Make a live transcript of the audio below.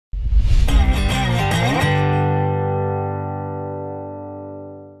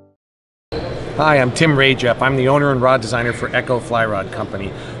Hi, I'm Tim Rajeff. I'm the owner and rod designer for Echo Fly Rod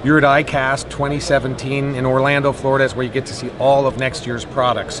Company. You're at ICAST 2017 in Orlando, Florida, is where you get to see all of next year's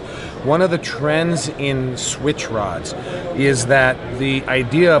products. One of the trends in switch rods is that the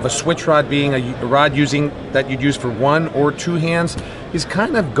idea of a switch rod being a rod that you'd use for one or two hands is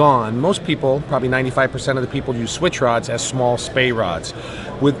kind of gone. Most people, probably 95% of the people, use switch rods as small spey rods.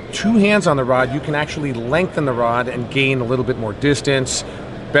 With two hands on the rod, you can actually lengthen the rod and gain a little bit more distance,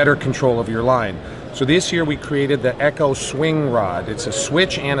 better control of your line. So this year we created the Echo Swing Rod. It's a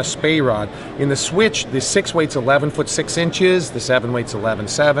switch and a spey rod. In the switch, the 6 weight's 11 foot 6 inches, the 7 weight's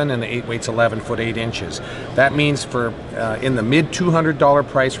 11.7, and the 8 weight's 11 foot 8 inches. That means for in the mid $200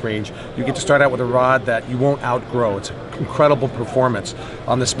 price range, you get to start out with a rod that you won't outgrow. It's incredible performance.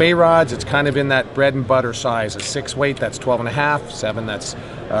 On the spey rods, it's kind of in that bread and butter size. A 6 weight, that's 12.5, 7, that's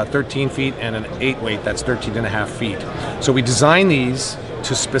 13 feet, and an 8 weight, that's 13.5 feet. So we designed these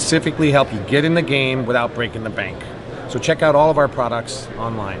to specifically help you get in the game without breaking the bank. So check out all of our products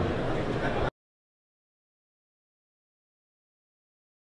online.